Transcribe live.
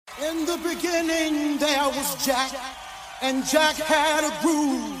In the beginning there was Jack, and Jack had a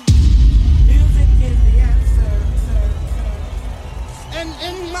groove. Music is the answer. And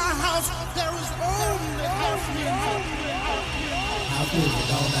in my house there is only house music. House music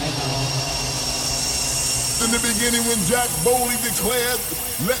all night long. In the beginning when Jack boldly declared,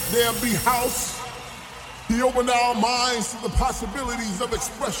 "Let there be house," he opened our minds to the possibilities of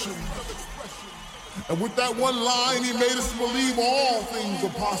expression. And with that one line, he made us believe all things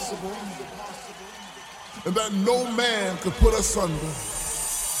are possible and that no man could put us under.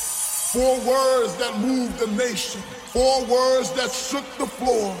 4 words that moved the nation, 4 words that shook the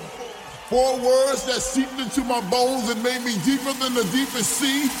floor, 4 words that seeped into my bones and made me deeper than the deepest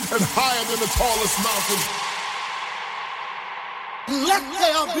sea and higher than the tallest mountain. Let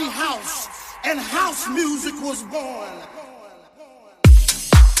there be house, and house music was born.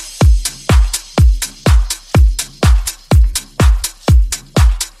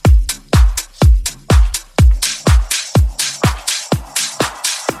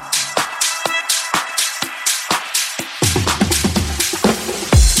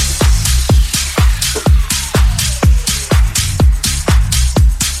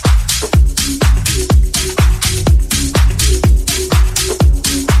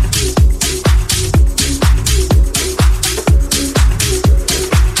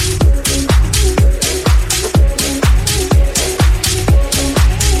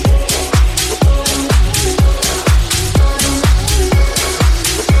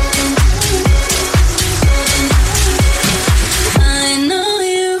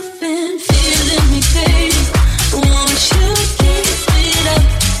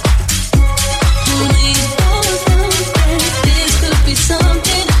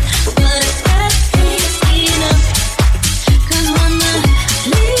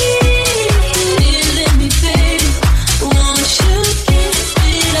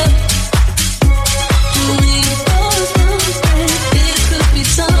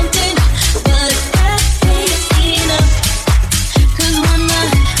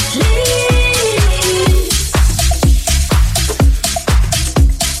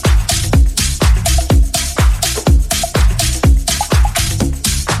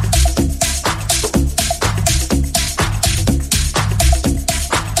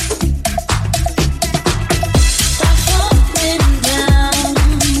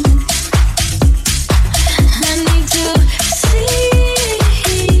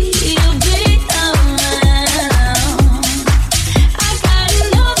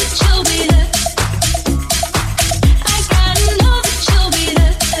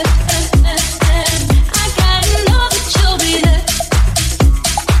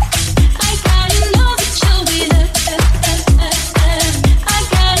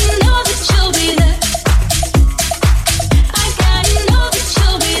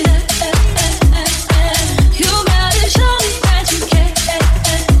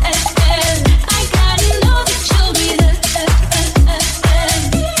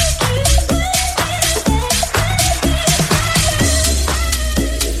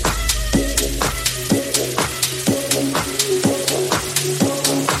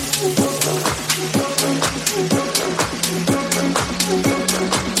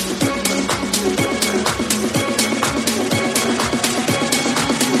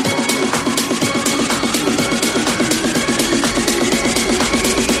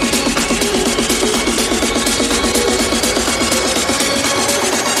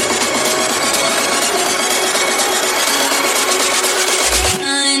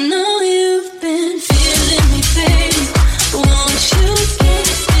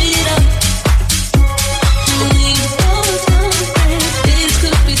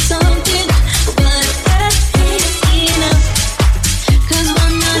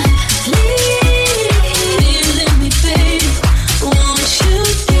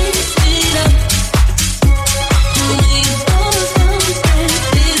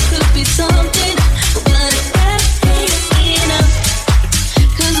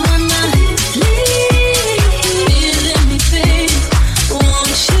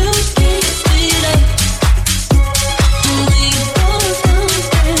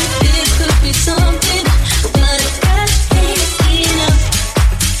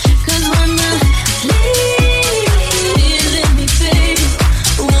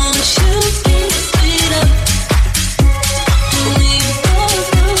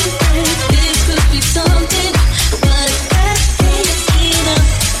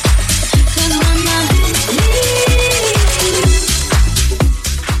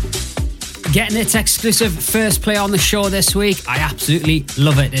 getting its exclusive first play on the show this week. I absolutely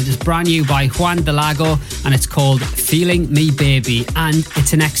love it. It is brand new by Juan Delago and it's called Feeling Me Baby, and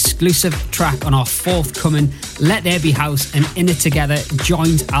it's an exclusive track on our forthcoming Let There Be House and In It Together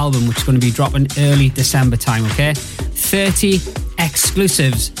joint album, which is going to be dropping early December time, okay? 30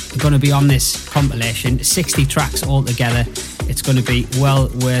 exclusives are going to be on this compilation, 60 tracks altogether. It's going to be well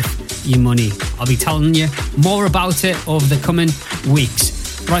worth your money. I'll be telling you more about it over the coming weeks.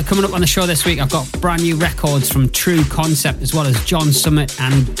 Right, coming up on the show this week, I've got brand new records from True Concept as well as John Summit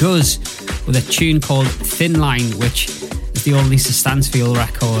and Guz with a tune called Thin Line, which is the old Lisa Stansfield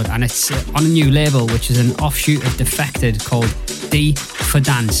record, and it's on a new label which is an offshoot of Defected called D for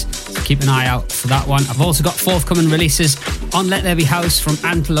Dance. So keep an eye out for that one. I've also got forthcoming releases on Let There Be House from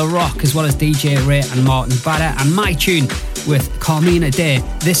Antler Rock as well as DJ Ray and Martin Bader, and my tune with Carmina Day,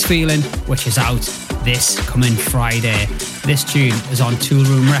 This Feeling, which is out this coming Friday. This tune is on Tool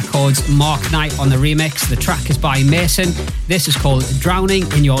Room Records, Mark Knight on the remix. The track is by Mason. This is called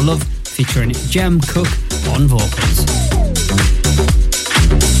Drowning in Your Love, featuring Jem Cook on vocals.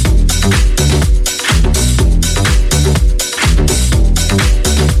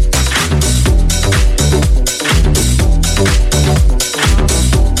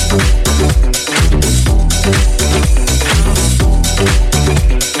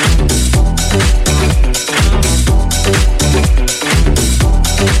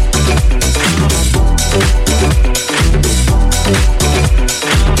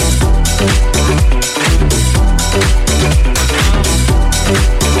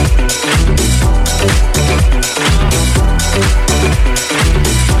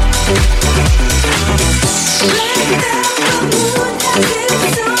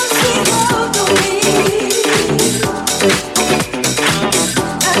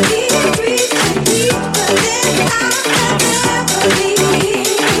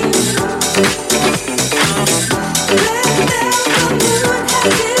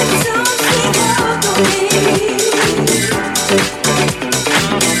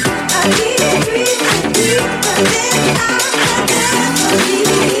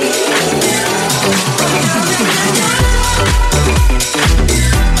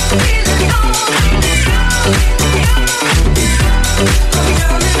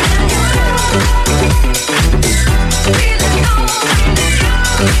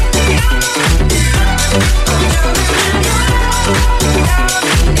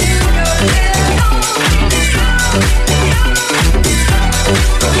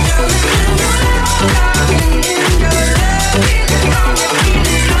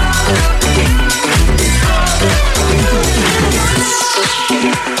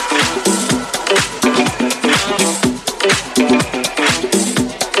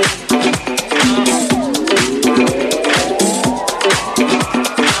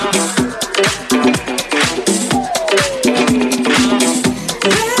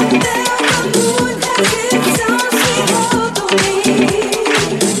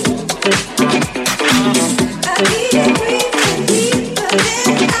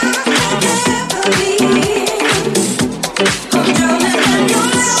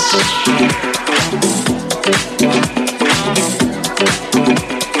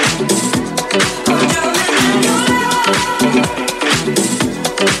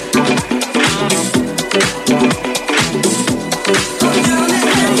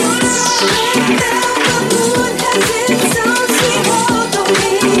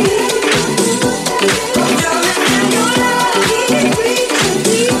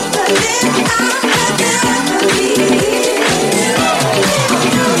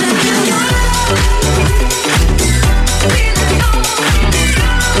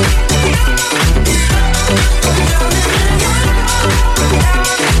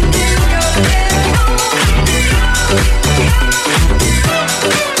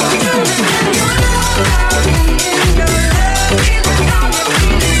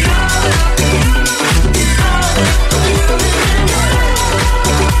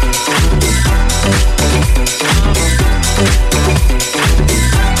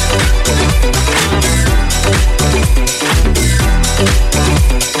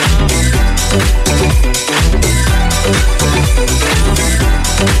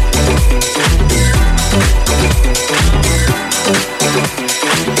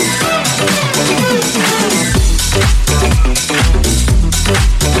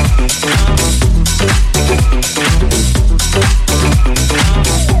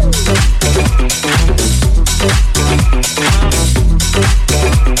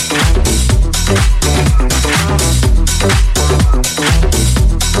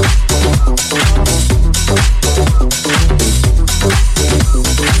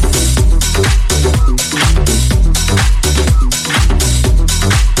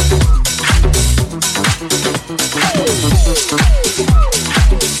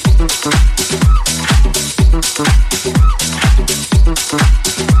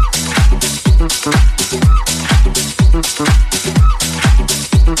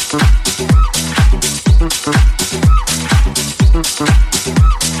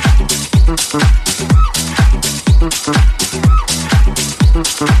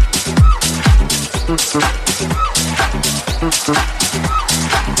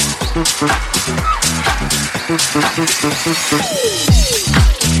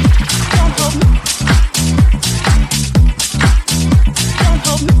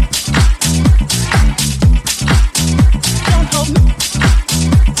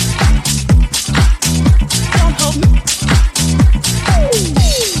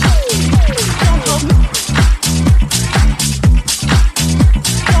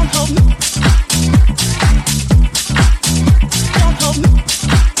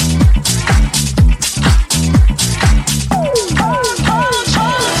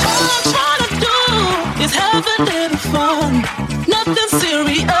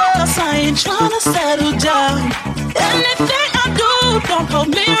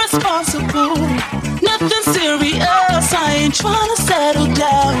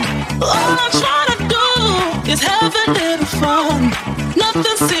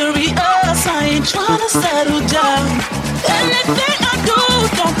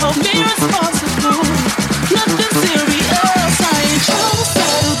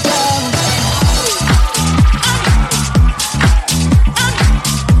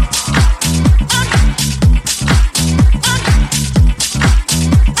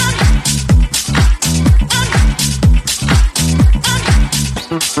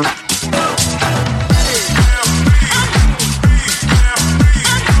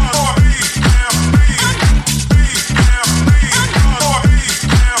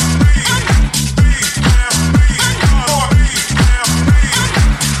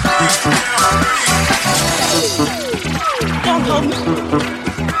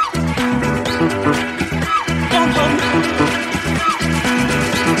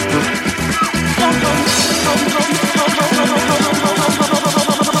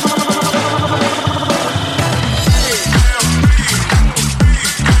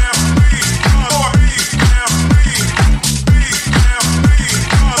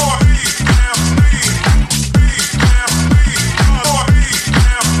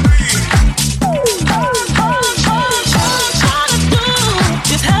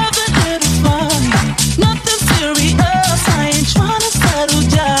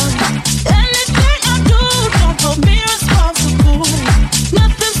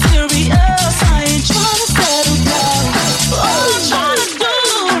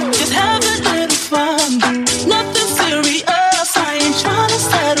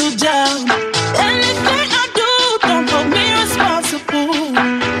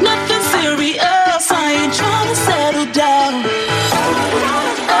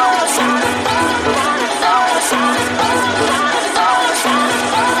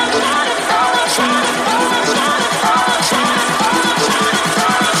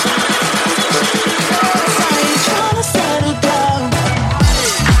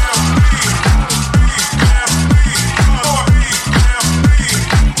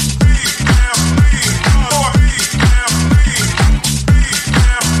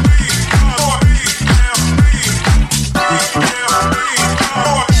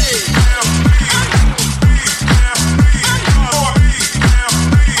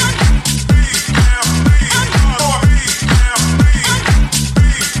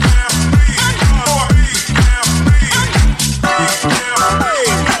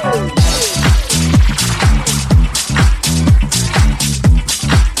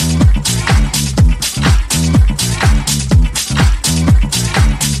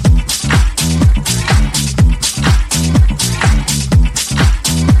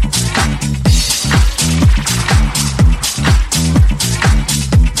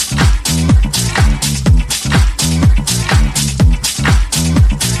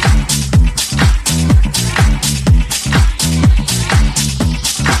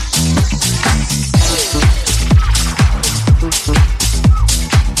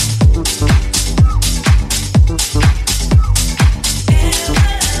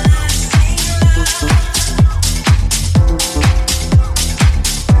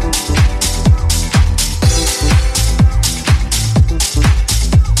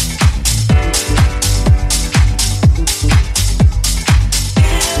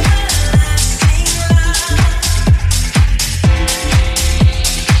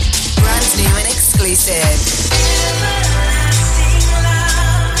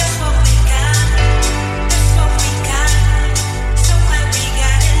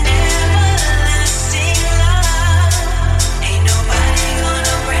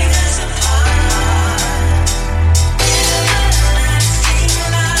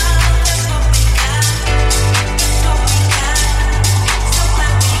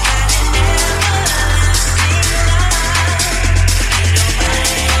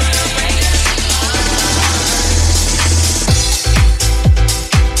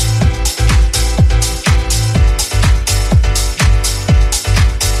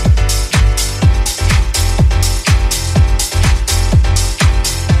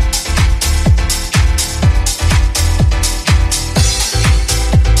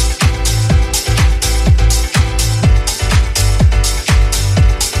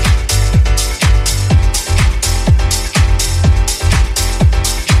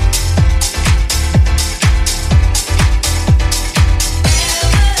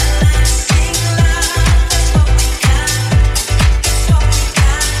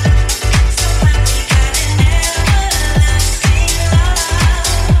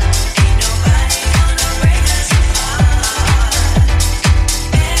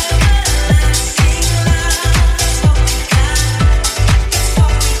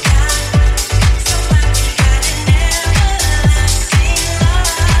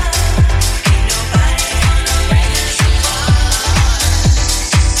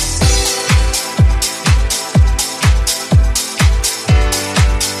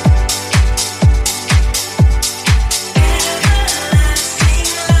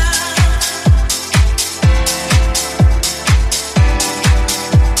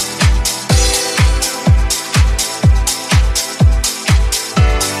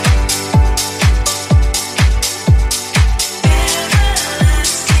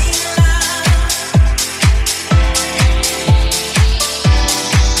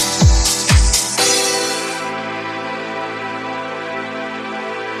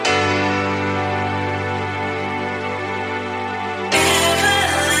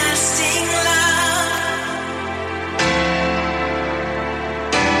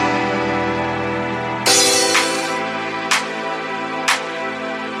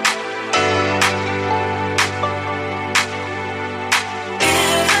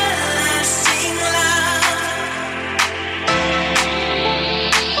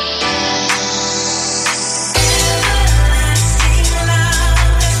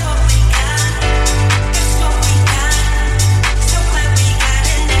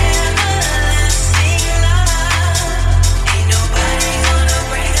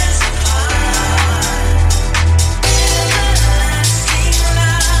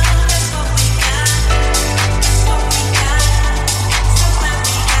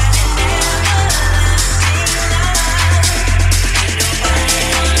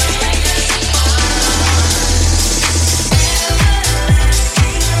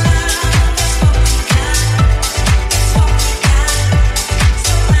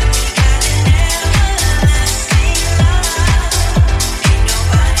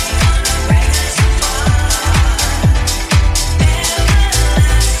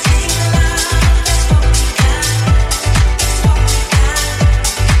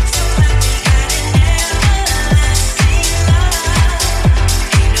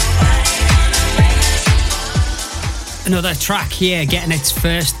 another track here getting its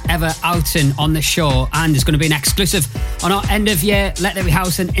first ever outing on the show, and it's going to be an exclusive on our end of year Let There Be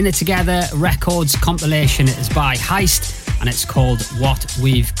House and In It Together Records compilation. It is by Heist and it's called What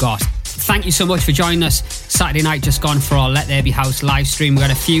We've Got. Thank you so much for joining us Saturday night just gone for our Let There Be House live stream. We had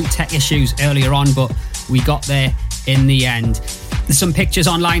a few tech issues earlier on, but we got there in the end. There's some pictures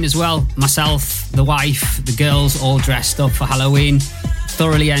online as well. Myself, the wife, the girls all dressed up for Halloween.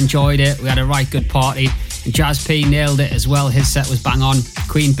 Thoroughly enjoyed it. We had a right good party. Jazz P nailed it as well. His set was bang on.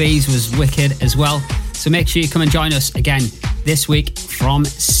 Queen Bees was wicked as well. So make sure you come and join us again this week from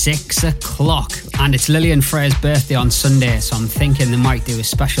 6 o'clock. And it's Lillian Frey's birthday on Sunday, so I'm thinking they might do a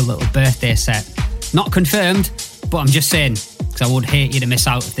special little birthday set. Not confirmed, but I'm just saying, because I would hate you to miss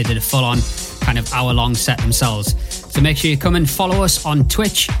out if they did a full-on kind of hour-long set themselves. So make sure you come and follow us on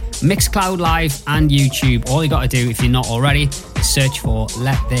Twitch, Mixcloud Live and YouTube. All you got to do, if you're not already, is search for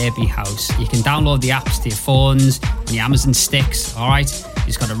Let There Be House. You can download the apps to your phones, on your Amazon sticks, alright? You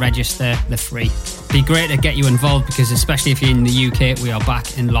just got to register, they're free. Be great to get you involved, because especially if you're in the UK, we are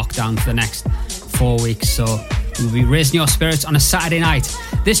back in lockdown for the next 4 weeks. So we'll be raising your spirits on a Saturday night.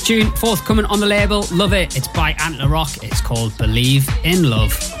 This tune, forthcoming on the label, love it. It's by Antler Rock. It's called Believe in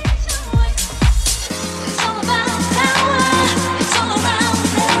Love.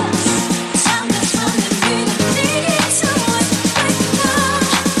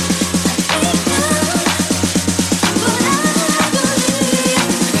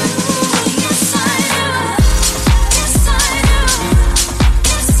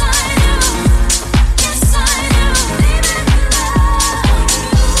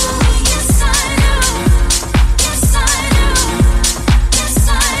 Yes,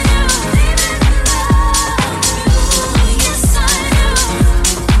 I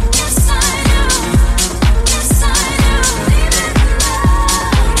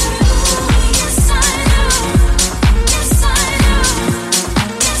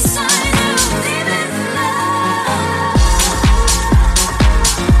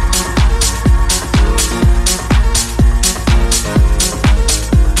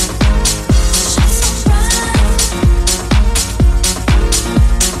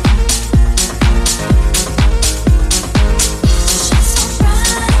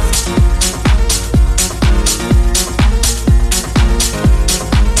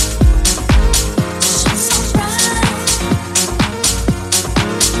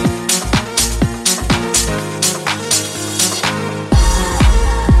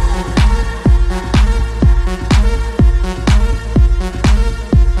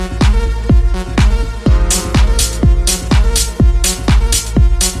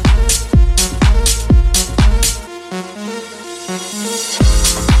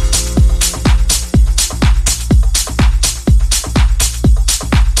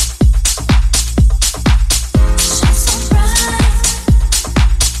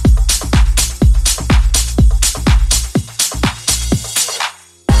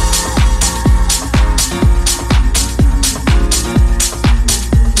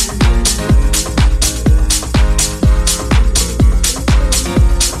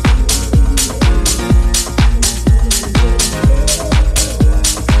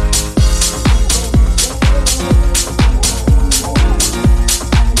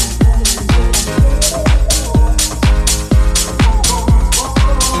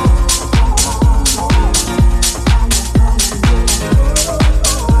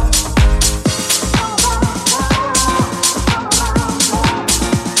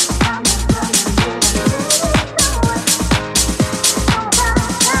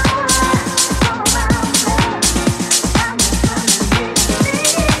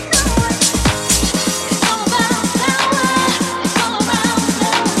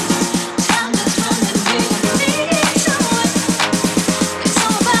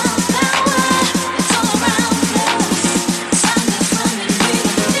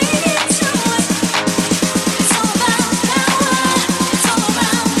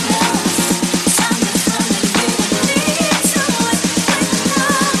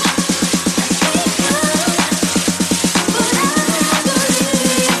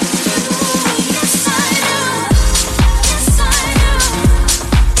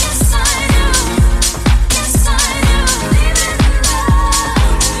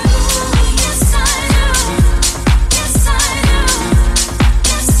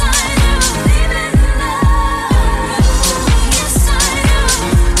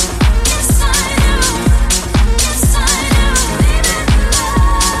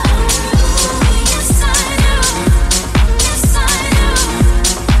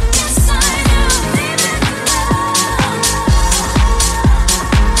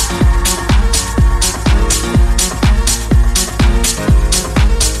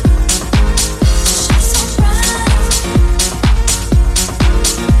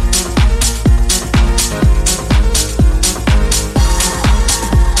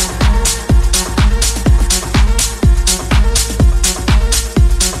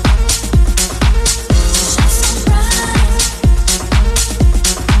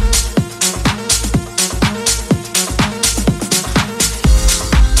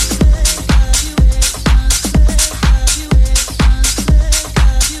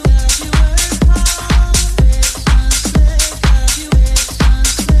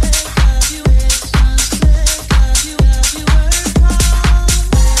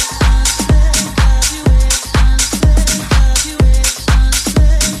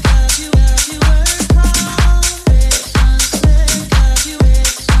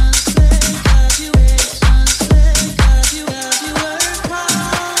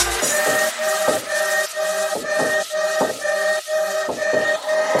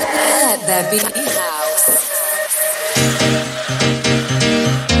Let there be house.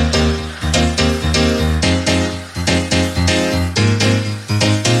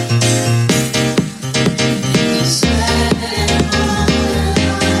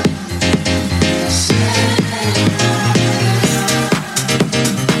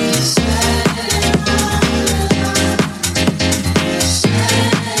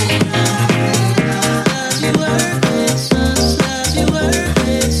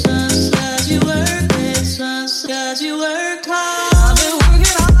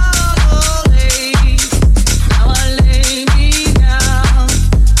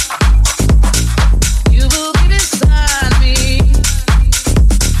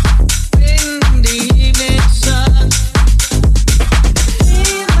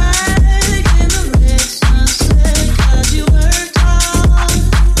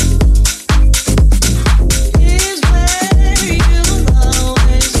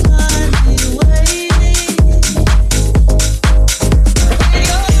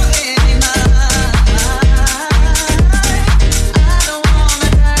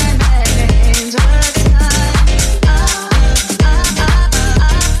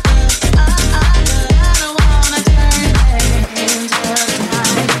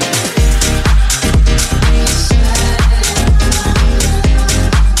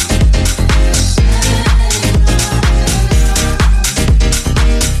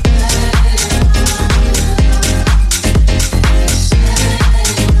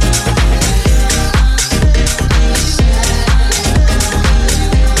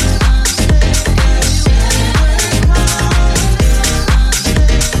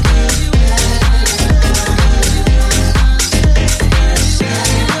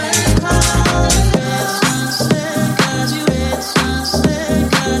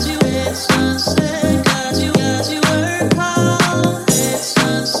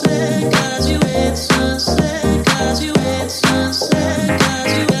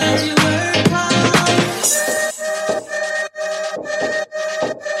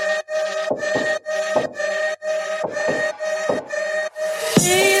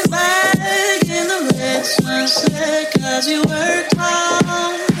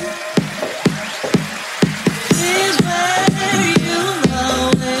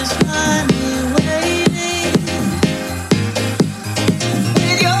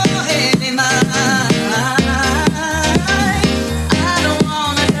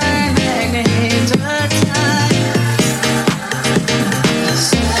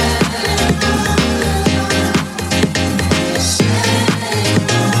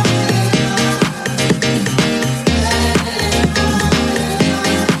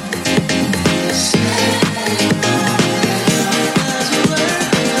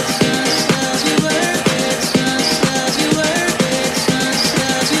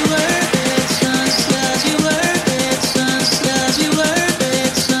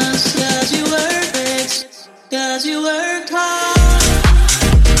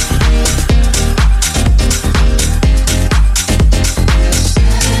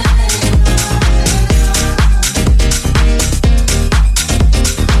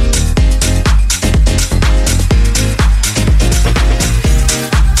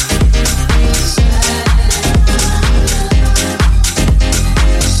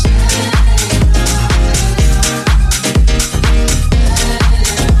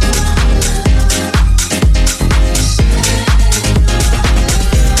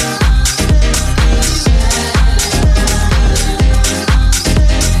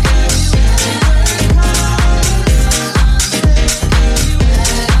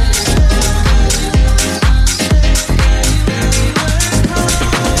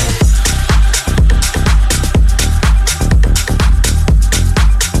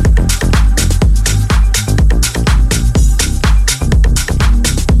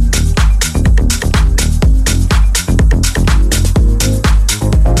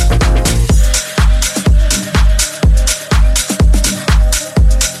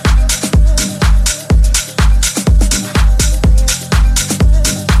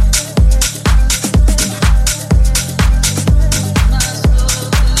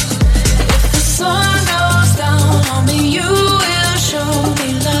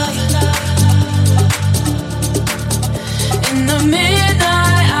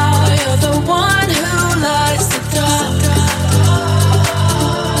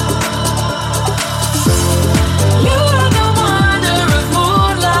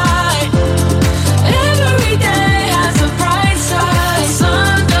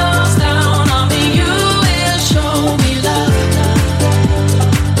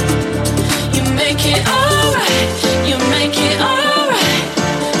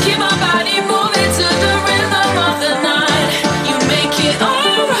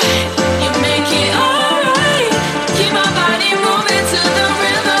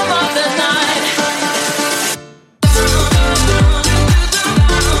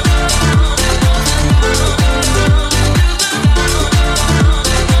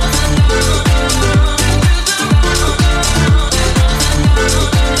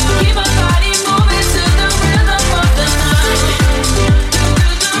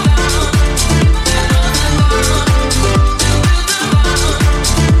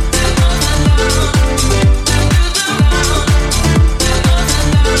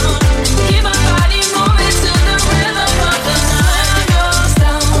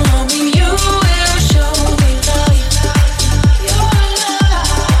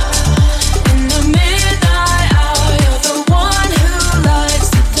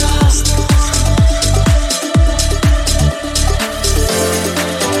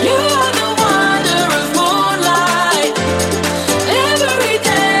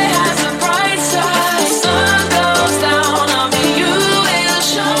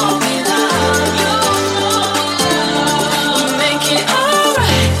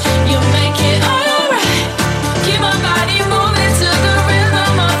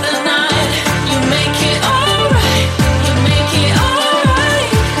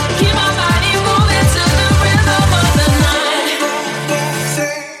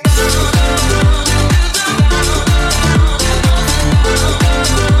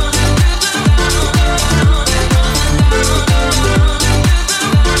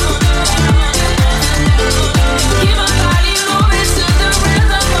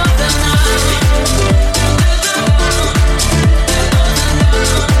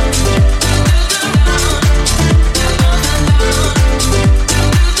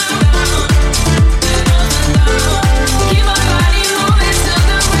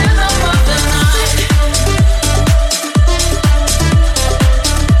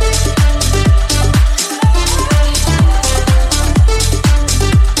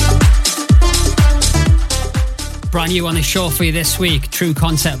 Brand new on the show for you this week, True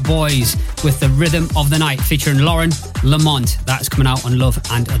Concept Boys with The Rhythm of the Night featuring Lauren Lamont. That's coming out on Love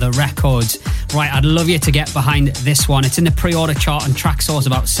and Other Records. Right, I'd love you to get behind this one. It's in the pre-order chart on Traxsource,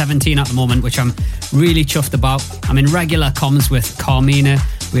 about 17 at the moment, which I'm really chuffed about. I'm in regular comms with Carmina.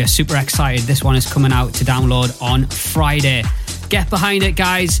 We are super excited. This one is coming out to download on Friday. Get behind it,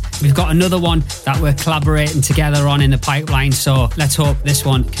 guys. We've got another one that we're collaborating together on in the pipeline, so let's hope this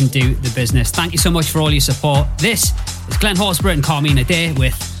one can do the business. Thank you so much for all your support. This is Glenn Horsburgh and Carmina Day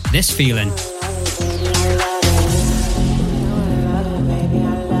with This Feeling.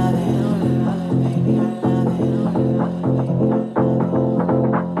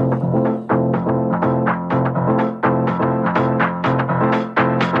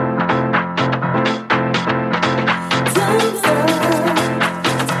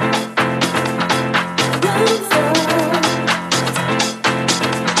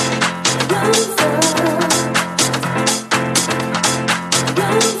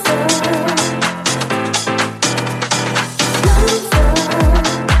 Don't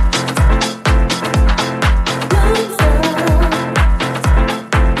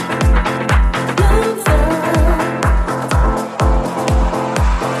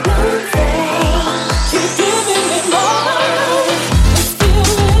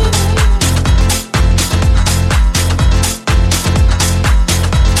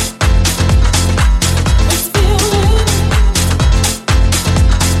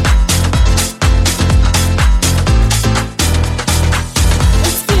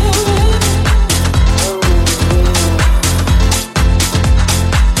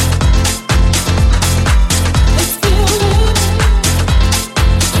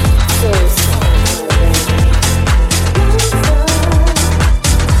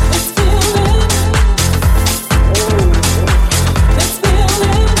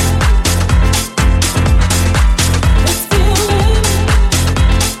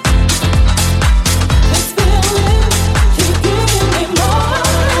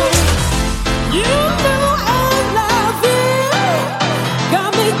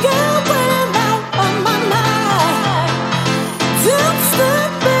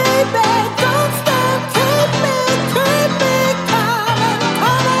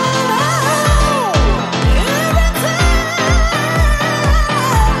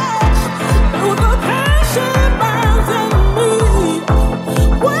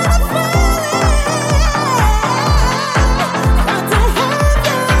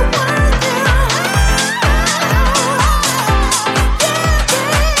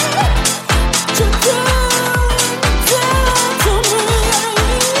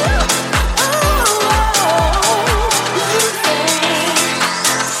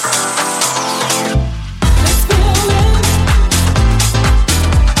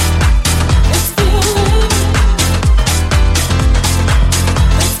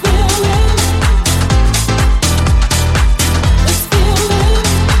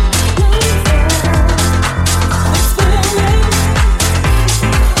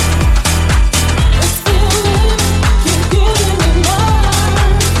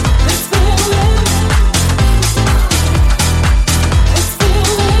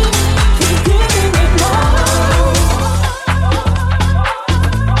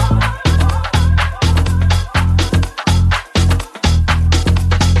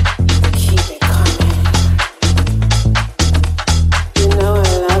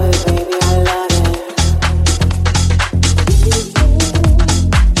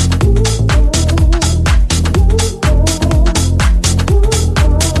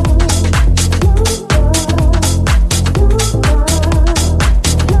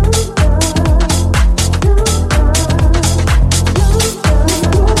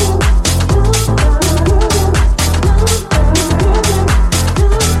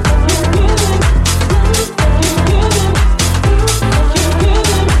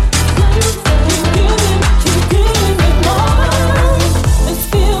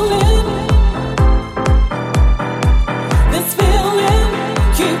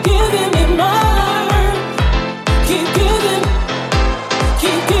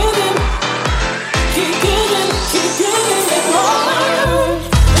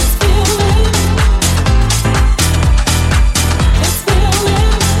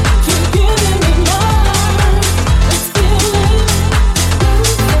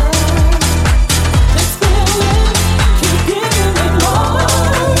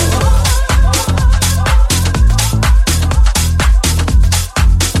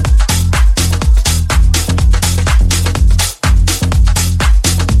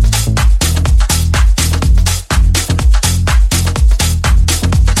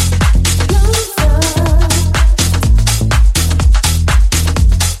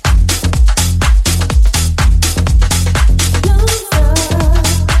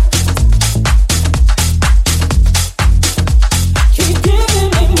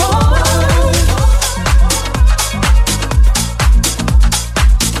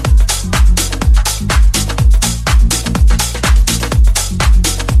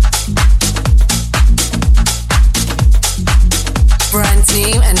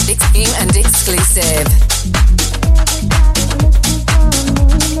exclusive.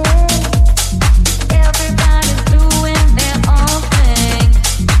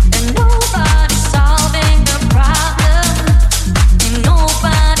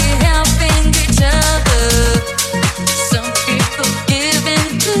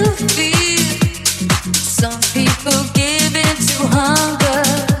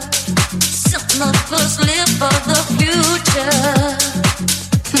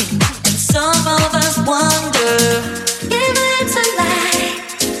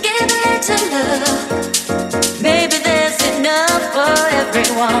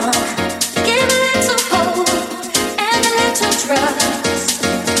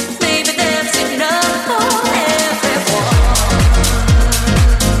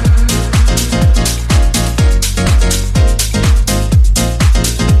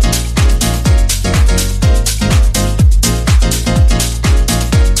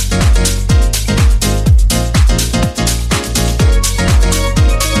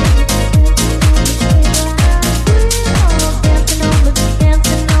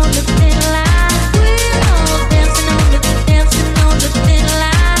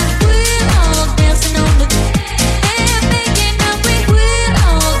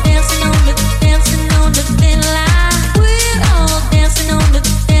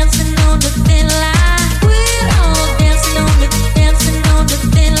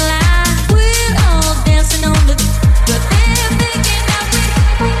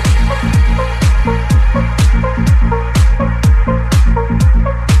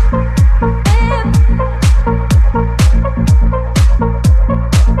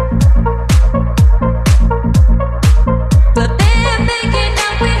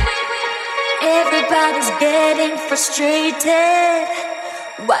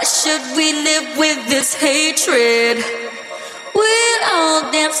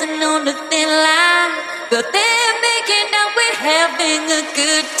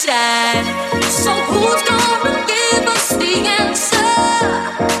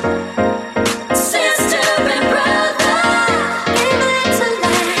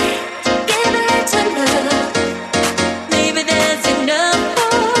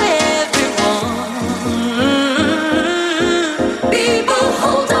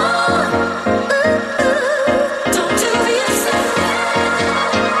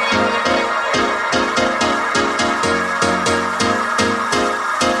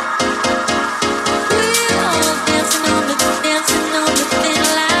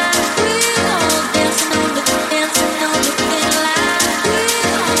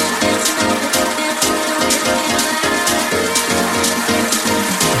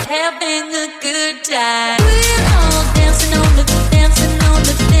 Having a good time.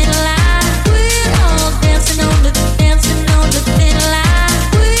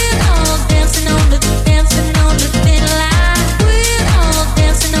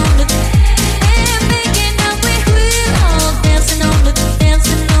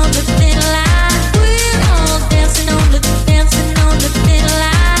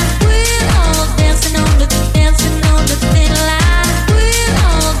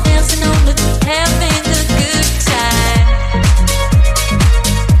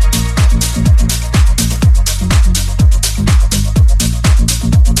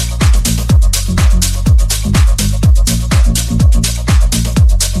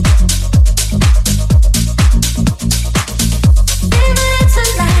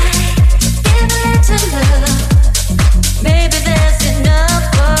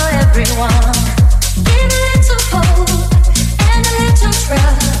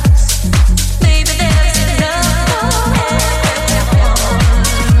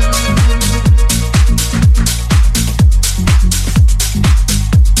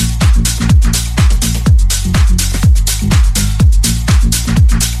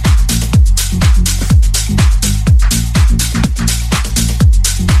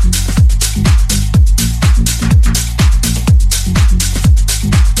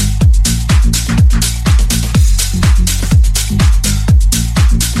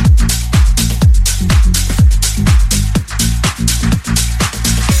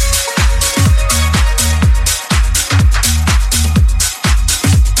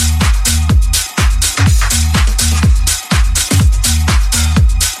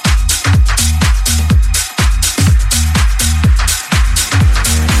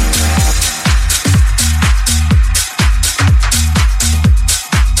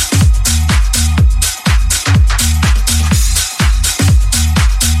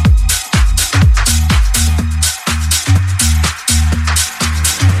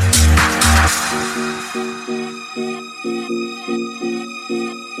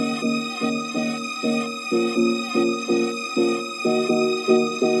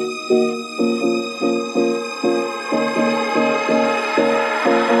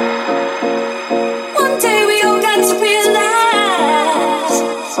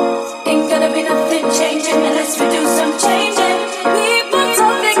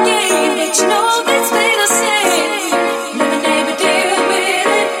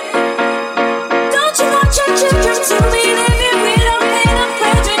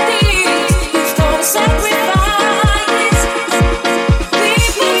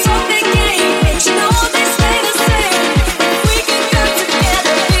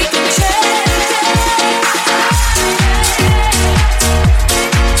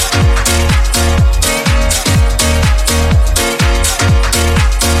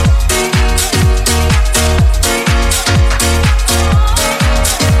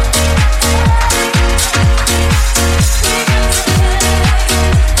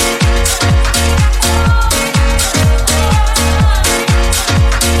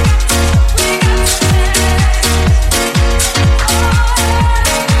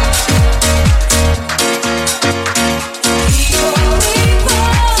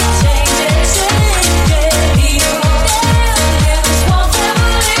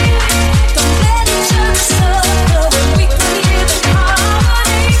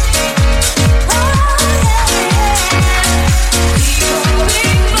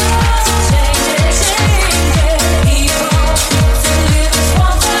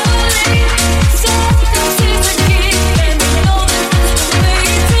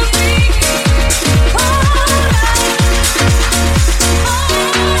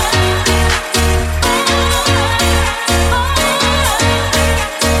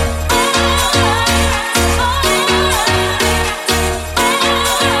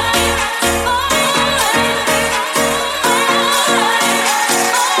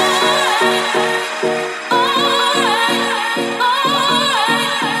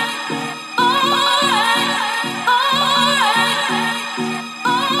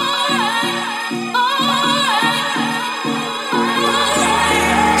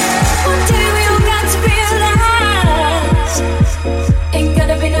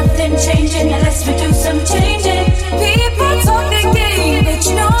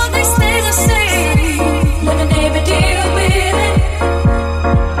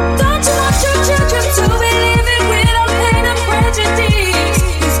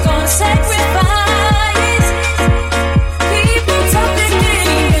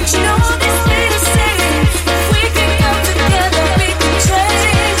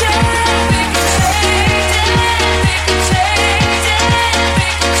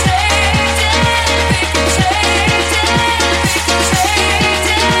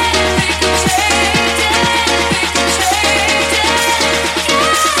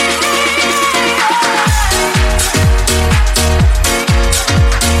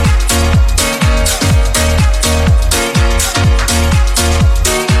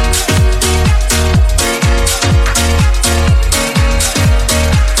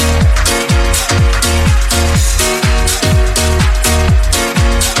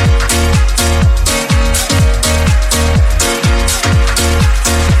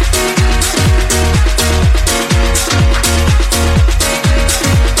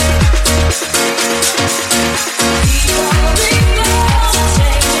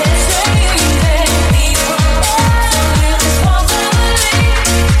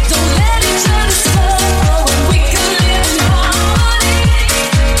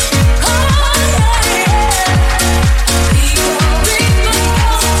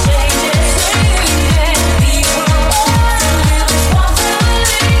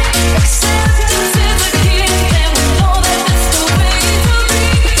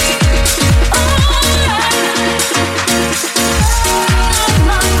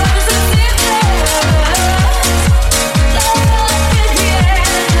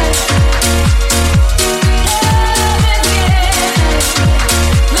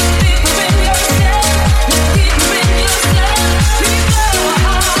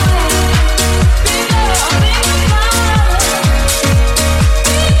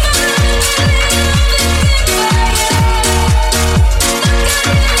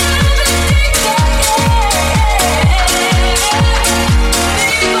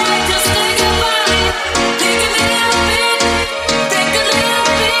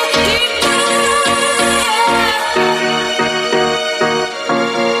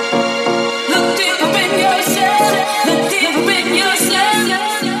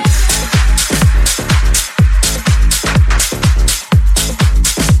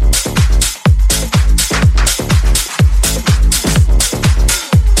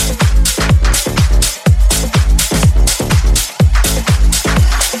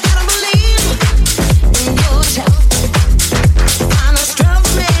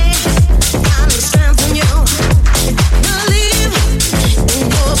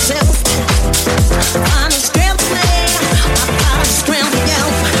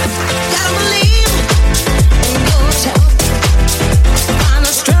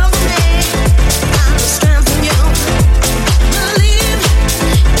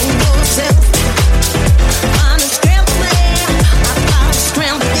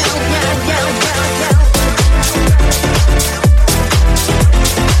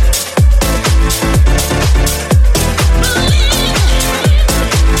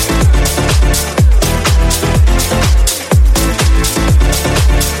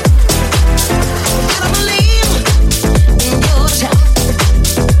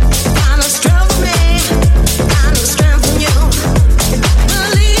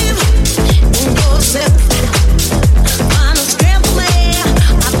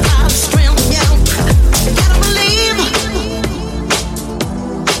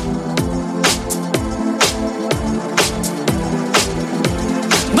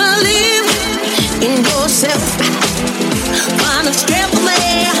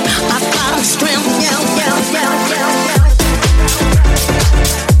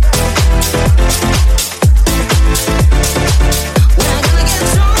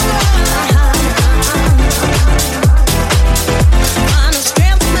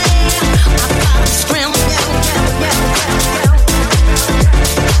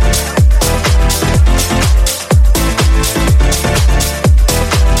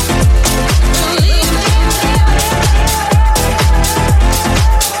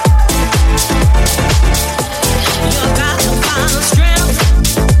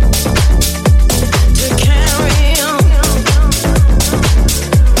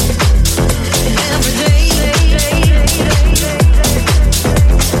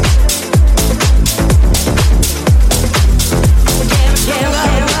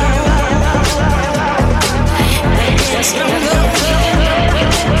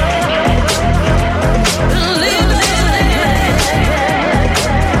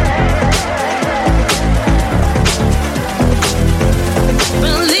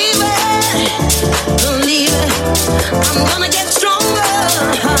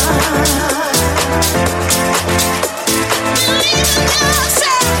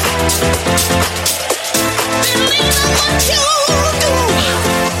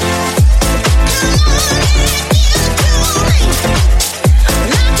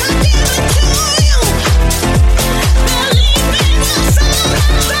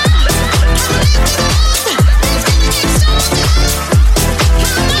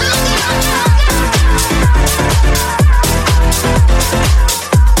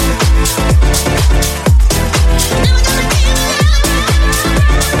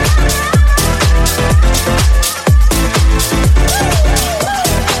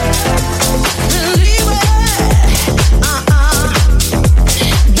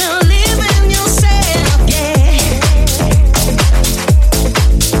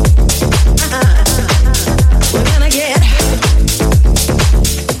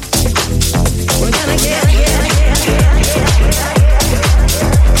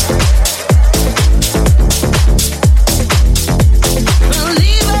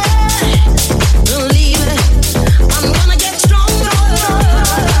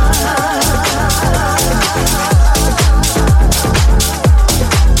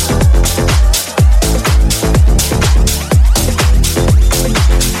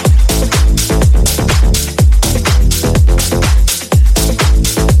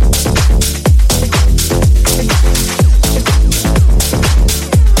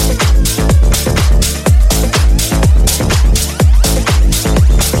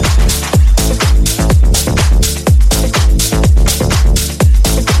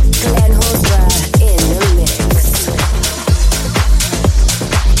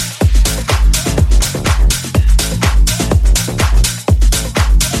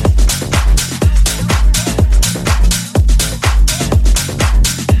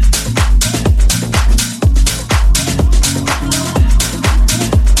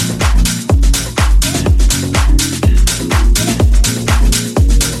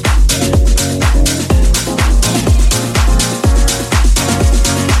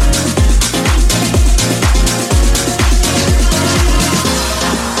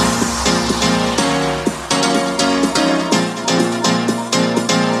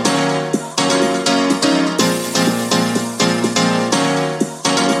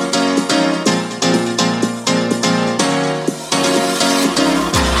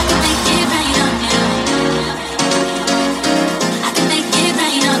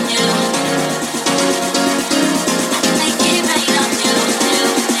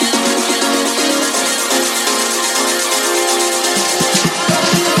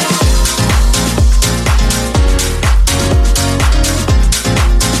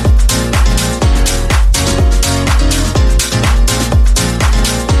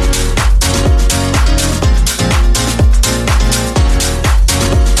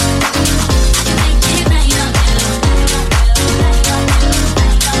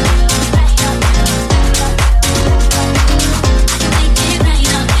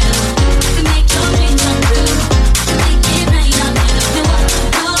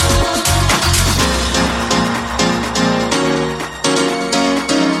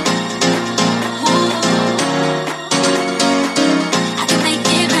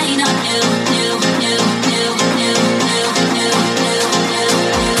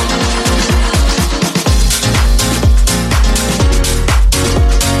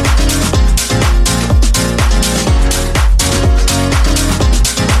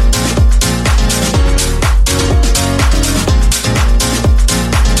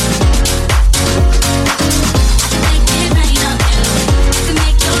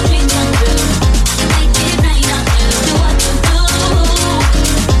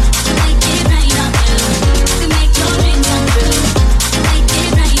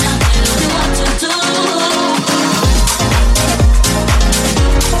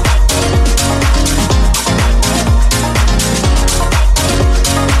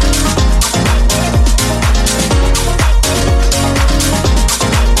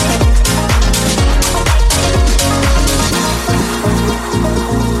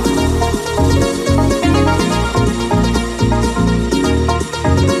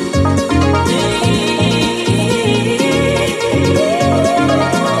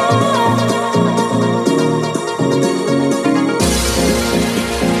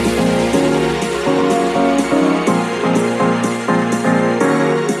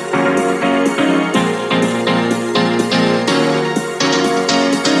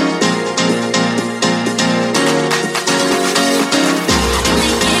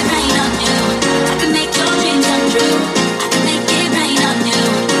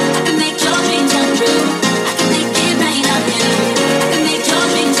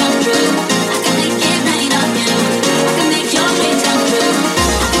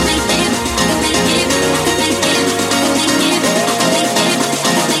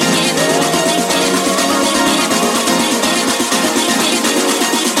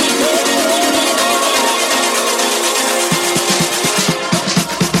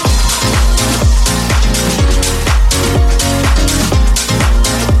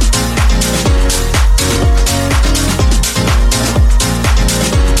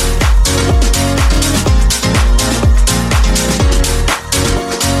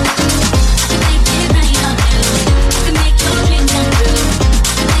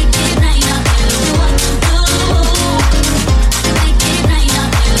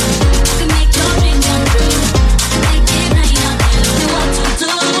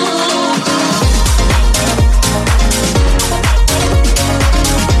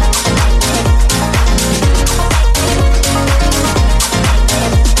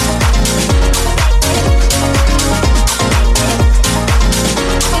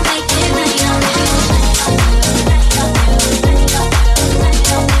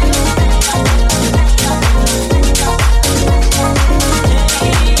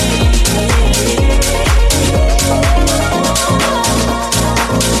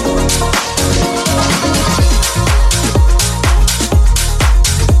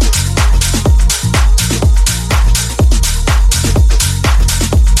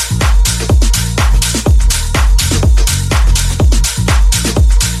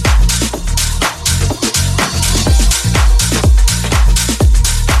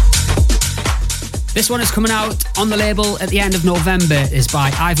 This one is coming out on the label at the end of November. Is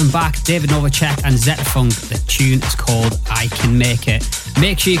by Ivan Back, David Novacek and Zeta Funk. The tune is called I Can Make It.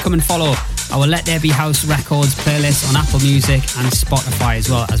 Make sure you come and follow our Let There Be House Records playlist on Apple Music and Spotify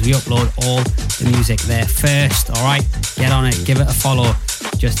as well, as we upload all the music there first. Alright, get on it, give it a follow.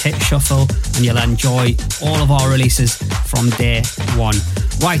 Just hit shuffle and you'll enjoy all of our releases from day one.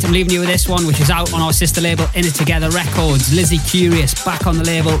 Right, I'm leaving you with this one, which is out on our sister label In It Together Records. Lizzie Curious back on the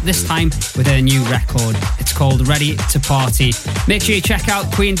label, this time with her new record. It's called Ready to Party. Make sure you check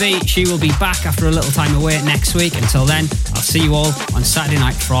out Queen Bee. She will be back after a little time away next week. Until then, I'll see you all on Saturday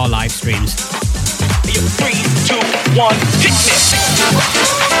night for our live streams. 3, 2, 1, hit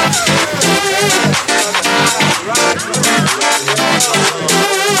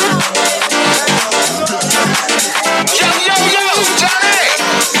Yo, Johnny!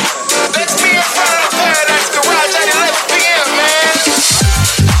 Let's be in front of the Paradise Garage at 11 p.m., man!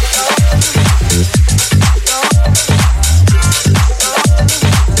 Yo, 3, 2, 1, hit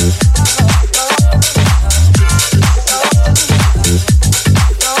me!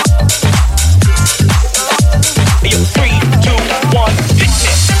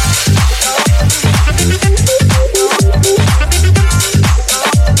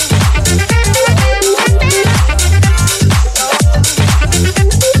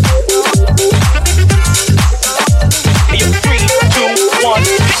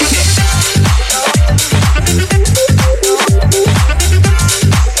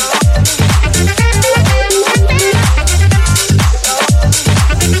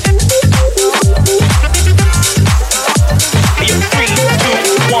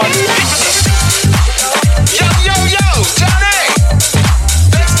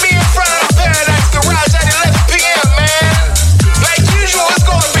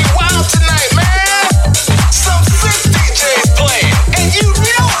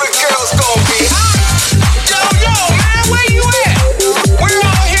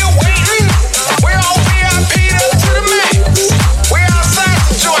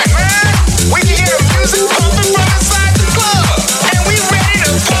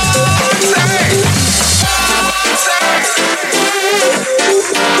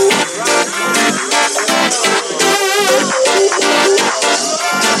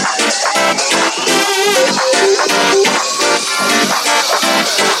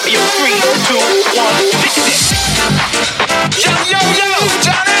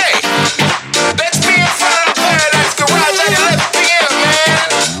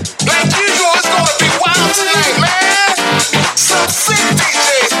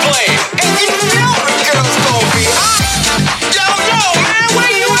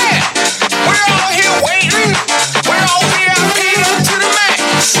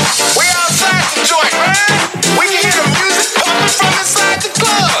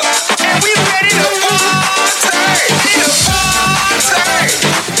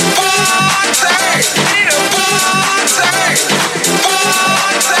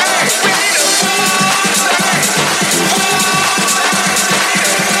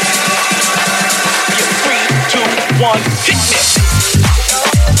 Hit me.